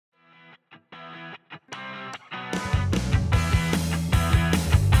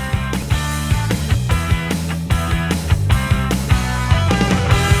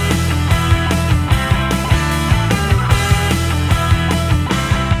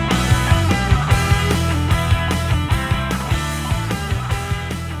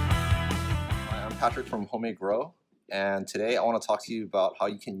from Homemade Grow, and today I want to talk to you about how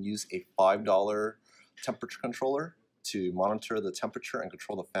you can use a $5 temperature controller to monitor the temperature and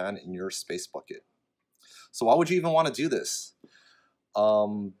control the fan in your space bucket. So why would you even want to do this?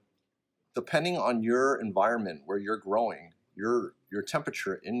 Depending on your environment where you're growing, your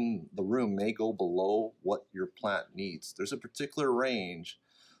temperature in the room may go below what your plant needs. There's a particular range,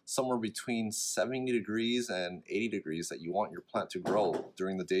 somewhere between 70 degrees and 80 degrees, that you want your plant to grow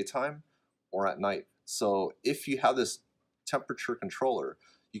during the daytime or at night. So if you have this temperature controller,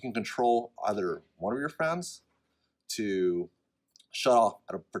 you can control either one of your fans to shut off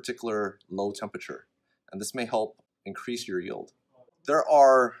at a particular low temperature, and this may help increase your yield.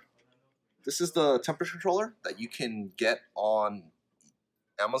 This is the temperature controller that you can get on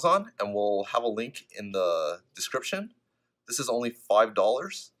Amazon, and we'll have a link in the description. This is only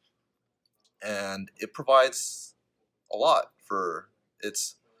 $5, and it provides a lot for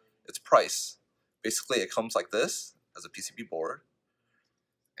its price. Basically, it comes like this as a PCB board,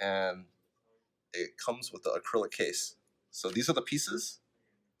 and it comes with the acrylic case. So these are the pieces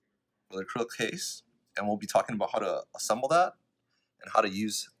of the acrylic case, and we'll be talking about how to assemble that and how to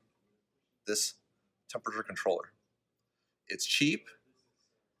use this temperature controller. It's cheap,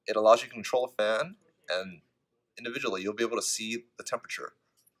 it allows you to control a fan, and individually you'll be able to see the temperature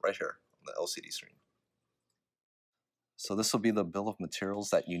right here on the LCD screen. So this will be the bill of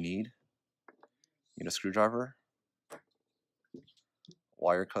materials that you need. You need a screwdriver,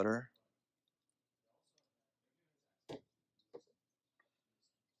 wire cutter,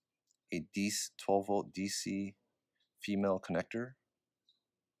 a 12-volt DC female connector,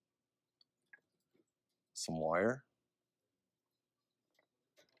 some wire,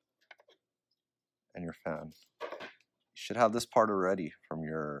 and your fan. You should have this part already from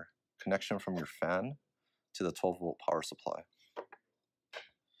your connection from your fan to the 12-volt power supply.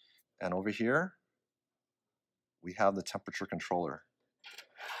 And over here, we have the temperature controller.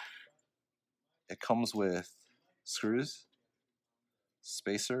 It comes with screws,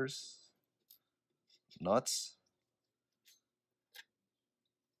 spacers, nuts,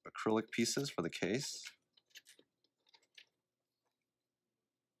 acrylic pieces for the case,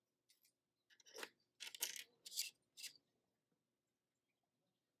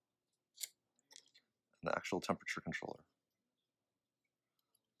 and the actual temperature controller.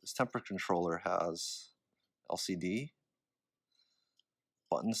 This temperature controller has LCD,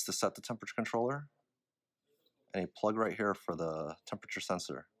 buttons to set the temperature controller, and a plug right here for the temperature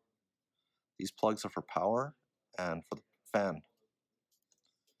sensor. These plugs are for power and for the fan.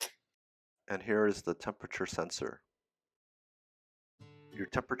 And here is the temperature sensor. Your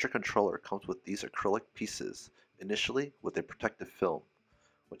temperature controller comes with these acrylic pieces, initially with a protective film.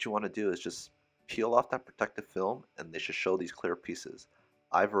 What you want to do is just peel off that protective film, and they should show these clear pieces.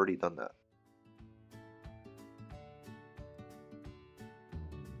 I've already done that.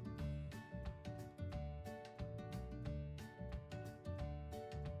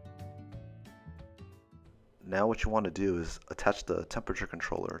 Now what you want to do is attach the temperature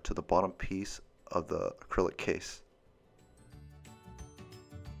controller to the bottom piece of the acrylic case.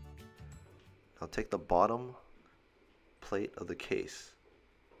 Now take the bottom plate of the case,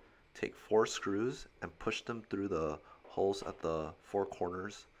 take 4 screws and push them through the holes at the 4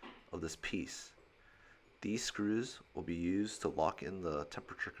 corners of this piece. These screws will be used to lock in the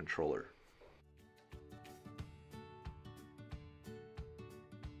temperature controller.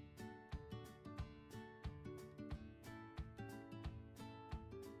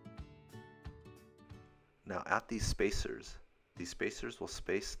 Now at these spacers will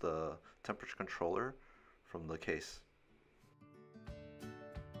space the temperature controller from the case.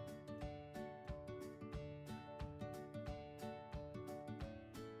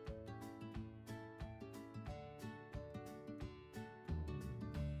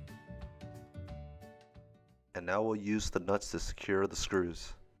 And now we'll use the nuts to secure the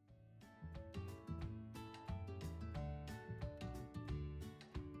screws.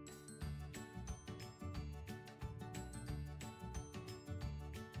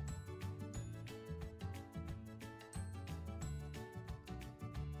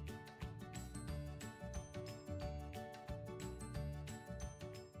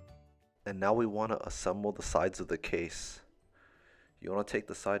 And now we want to assemble the sides of the case. You want to take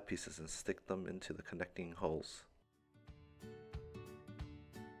the side pieces and stick them into the connecting holes.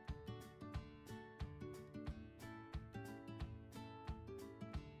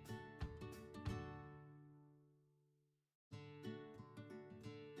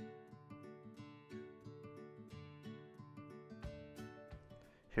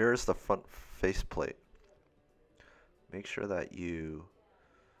 Here is the front faceplate. Make sure that you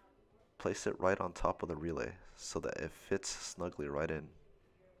place it right on top of the relay so that it fits snugly right in.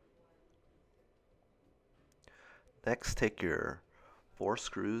 Next, take your 4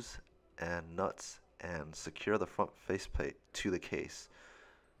 screws and nuts and secure the front faceplate to the case.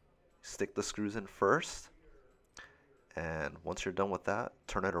 Stick the screws in first, and once you're done with that,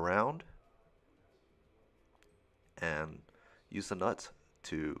 turn it around and use the nuts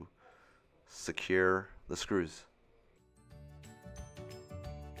to secure the screws.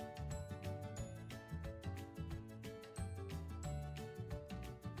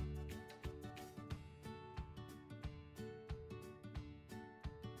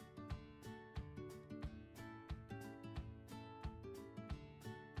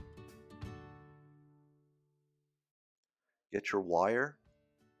 Get your wire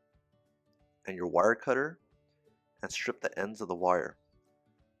and your wire cutter and strip the ends of the wire.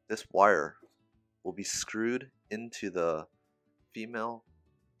 This wire will be screwed into the female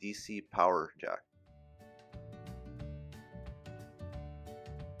DC power jack.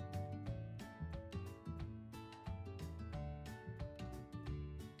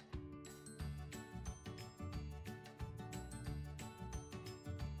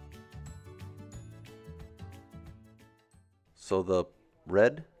 So the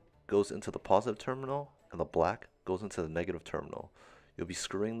red goes into the positive terminal and the black goes into the negative terminal. You'll be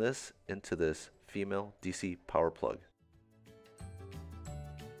screwing this into this female DC power plug.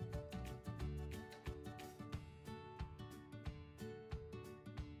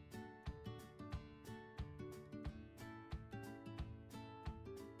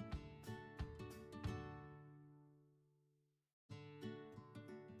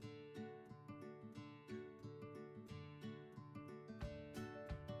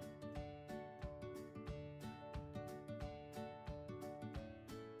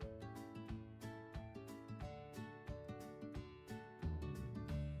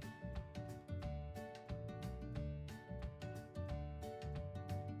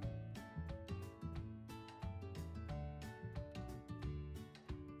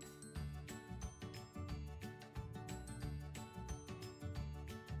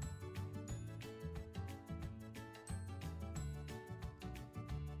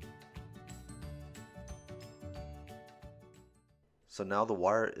 So now the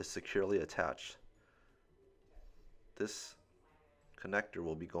wire is securely attached. This connector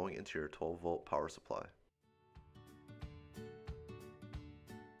will be going into your 12-volt power supply.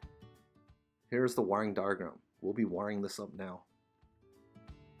 Here's the wiring diagram. We'll be wiring this up now.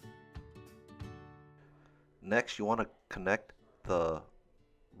 Next, you want to connect the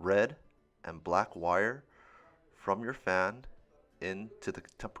red and black wire from your fan into the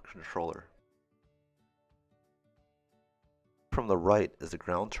temperature controller. From the right is the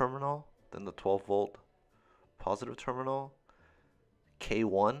ground terminal, then the 12-volt positive terminal,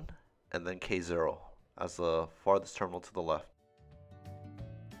 K1, and then K0 as the farthest terminal to the left.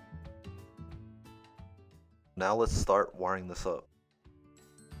 Now let's start wiring this up.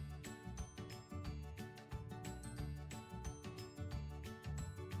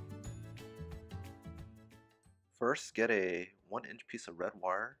 First, get a 1-inch piece of red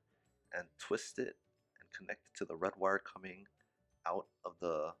wire and twist it and connect it to the red wire coming out of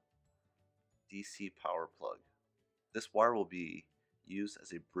the DC power plug. This wire will be used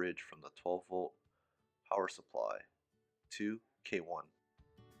as a bridge from the 12-volt power supply to K1.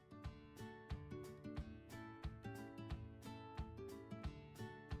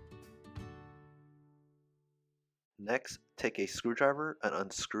 Next, take a screwdriver and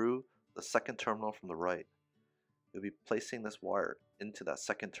unscrew the second terminal from the right. You'll be placing this wire into that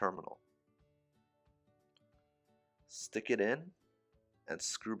second terminal. Stick it in and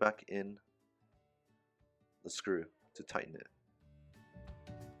screw back in the screw to tighten it.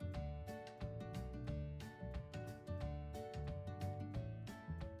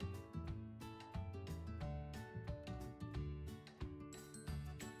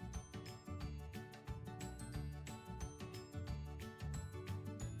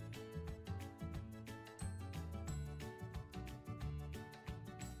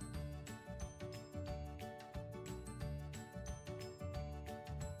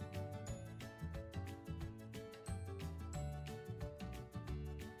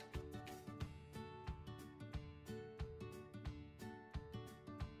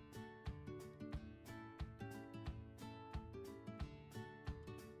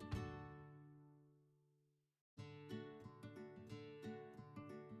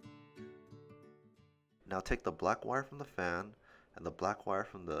 Now take the black wire from the fan and the black wire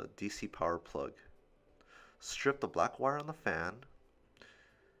from the DC power plug. Strip the black wire on the fan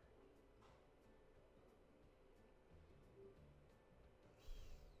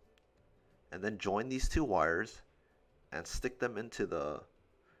and then join these two wires and stick them into the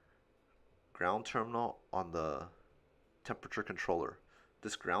ground terminal on the temperature controller.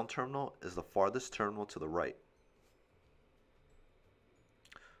 This ground terminal is the farthest terminal to the right.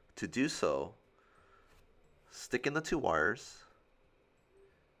 To do so, stick in the two wires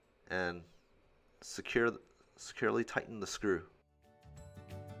and securely tighten the screw.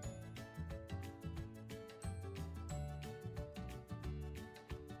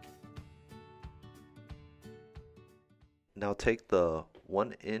 Now take the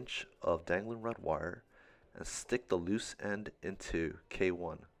 1 inch of dangling red wire and stick the loose end into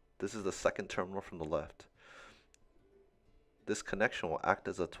K1. This is the second terminal from the left. This connection will act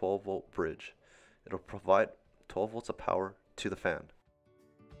as a 12-volt bridge. It'll provide 12 volts of power to the fan.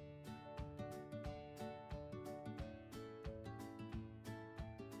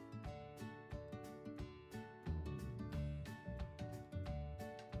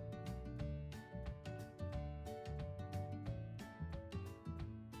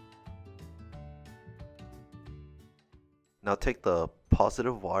 Now take the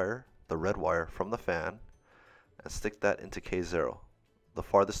positive wire, the red wire, from the fan and stick that into K0, the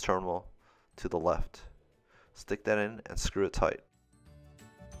farthest terminal to the left. Stick that in and screw it tight.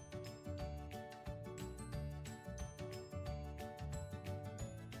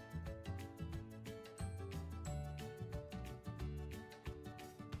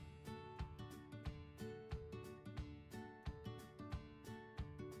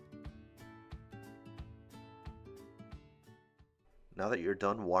 Now that you're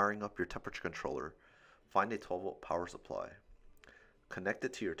done wiring up your temperature controller, find a 12-volt power supply. Connect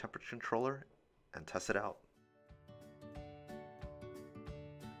it to your temperature controller and test it out.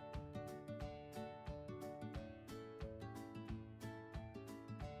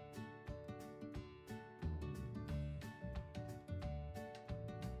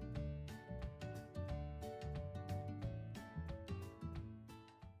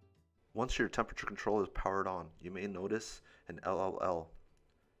 Once your temperature controller is powered on, you may notice an LLL.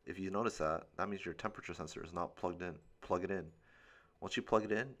 If you notice that, that means your temperature sensor is not plugged in. Plug it in. Once you plug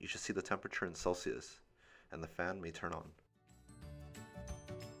it in, you should see the temperature in Celsius, and the fan may turn on.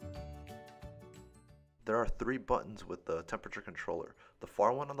 There are 3 buttons with the temperature controller. The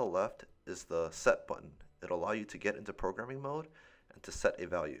far one on the left is the set button. It'll allow you to get into programming mode and to set a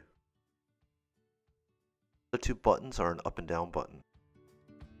value. The 2 buttons are an up and down button.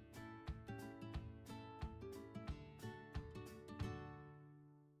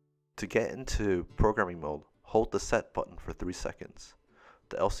 To get into programming mode, hold the set button for 3 seconds.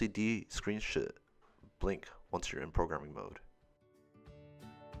 The LCD screen should blink once you're in programming mode.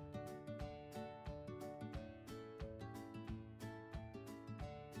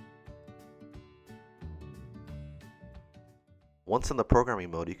 Once in the programming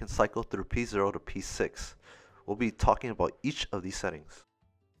mode, you can cycle through P0 to P6. We'll be talking about each of these settings.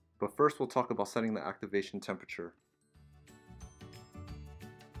 But first we'll talk about setting the activation temperature.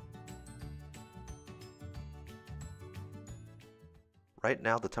 Right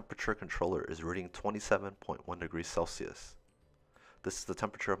now the temperature controller is reading 27.1 degrees Celsius. This is the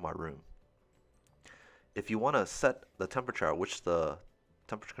temperature of my room. If you want to set the temperature at which the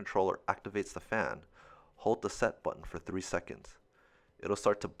temperature controller activates the fan, hold the set button for 3 seconds. It'll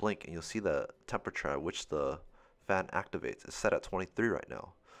start to blink and you'll see the temperature at which the fan activates. It's set at 23 right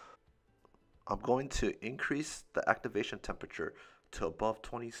now. I'm going to increase the activation temperature to above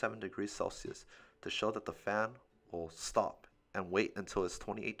 27 degrees Celsius to show that the fan will stop and wait until it's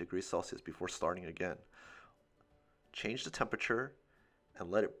 28 degrees Celsius before starting again. Change the temperature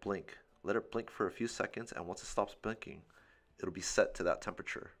and let it blink. Let it blink for a few seconds, and once it stops blinking, it'll be set to that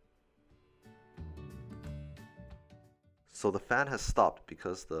temperature. So the fan has stopped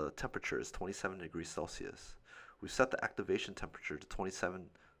because the temperature is 27 degrees Celsius. We've set the activation temperature to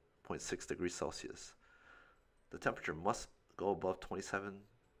 27.6 degrees Celsius. The temperature must go above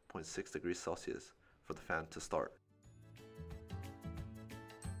 27.6 degrees Celsius for the fan to start.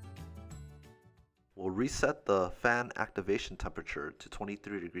 We'll reset the fan activation temperature to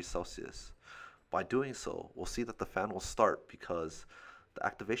 23 degrees Celsius. By doing so, we'll see that the fan will start because the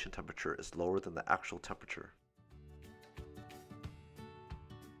activation temperature is lower than the actual temperature.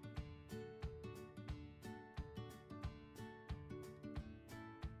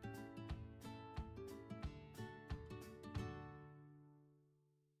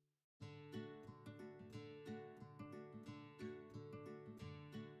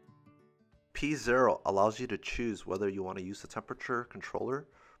 P0 allows you to choose whether you want to use the temperature controller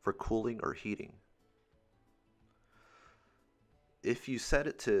for cooling or heating. If you set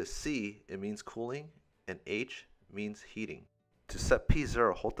it to C, it means cooling, and H means heating. To set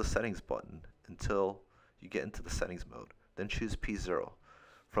P0, hold the settings button until you get into the settings mode. Then choose P0.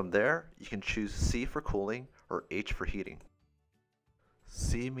 From there, you can choose C for cooling or H for heating.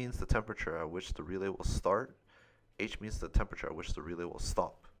 C means the temperature at which the relay will start. H means the temperature at which the relay will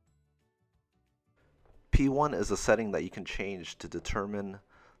stop. P1 is a setting that you can change to determine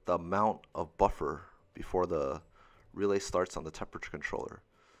the amount of buffer before the relay starts on the temperature controller.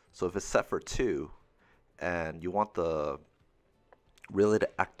 So if it's set for 2 and you want the relay to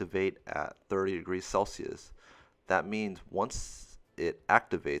activate at 30 degrees Celsius, that means once it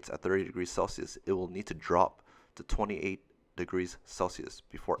activates at 30 degrees Celsius, it will need to drop to 28 degrees Celsius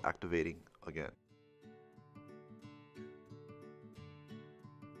before activating again.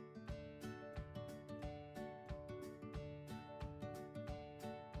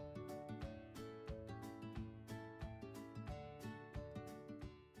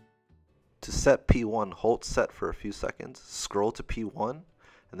 To set P1, hold set for a few seconds, scroll to P1,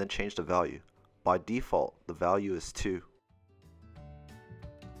 and then change the value. By default, the value is 2.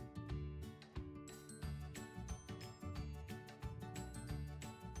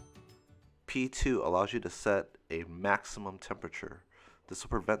 P2 allows you to set a maximum temperature. This will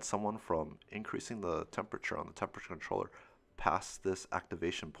prevent someone from increasing the temperature on the temperature controller past this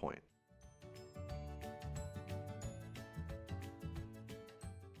activation point.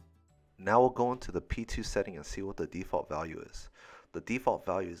 Now we'll go into the P2 setting and see what the default value is. The default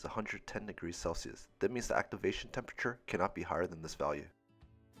value is 110 degrees Celsius. That means the activation temperature cannot be higher than this value.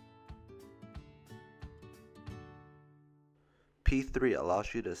 P3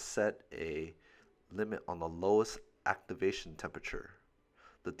 allows you to set a limit on the lowest activation temperature.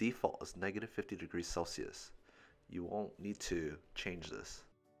 The default is negative 50 degrees Celsius. You won't need to change this.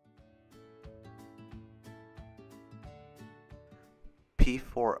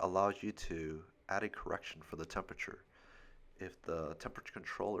 P4 allows you to add a correction for the temperature. If the temperature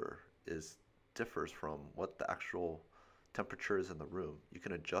controller differs from what the actual temperature is in the room, you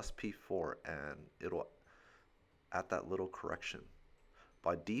can adjust P4 and it'll add that little correction.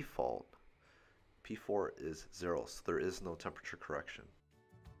 By default, P4 is 0, so there is no temperature correction.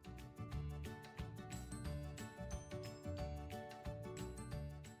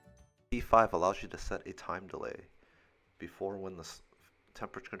 P5 allows you to set a time delay before when the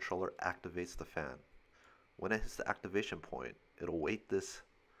temperature controller activates the fan. When it hits the activation point, it'll wait this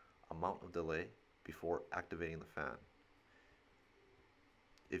amount of delay before activating the fan.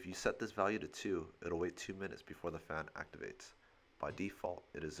 If you set this value to 2, it'll wait 2 minutes before the fan activates. By default,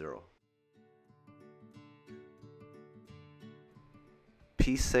 it is 0.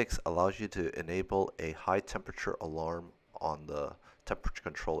 P6 allows you to enable a high temperature alarm on the temperature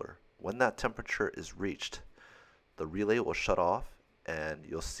controller. When that temperature is reached, the relay will shut off and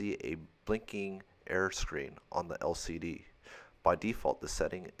you'll see a blinking error screen on the LCD. By default, the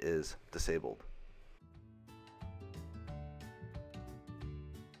setting is disabled.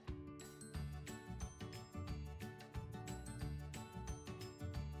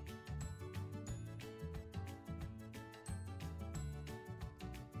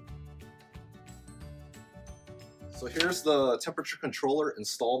 So here's the temperature controller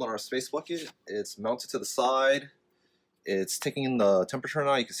installed on our space bucket. It's mounted to the side. It's taking the temperature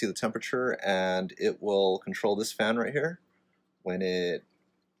now. You can see the temperature, and it will control this fan right here. When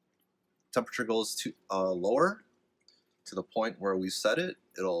temperature goes to lower to the point where we set it,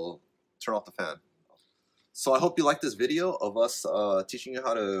 it'll turn off the fan. So I hope you like this video of us teaching you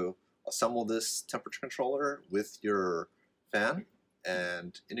how to assemble this temperature controller with your fan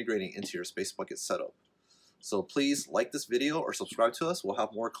and integrating into your space bucket setup. So please like this video or subscribe to us. We'll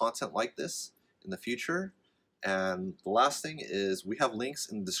have more content like this in the future. And the last thing is we have links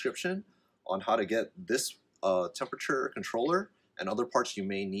in the description on how to get this temperature controller and other parts you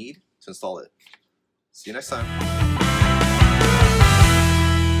may need to install it. See you next time.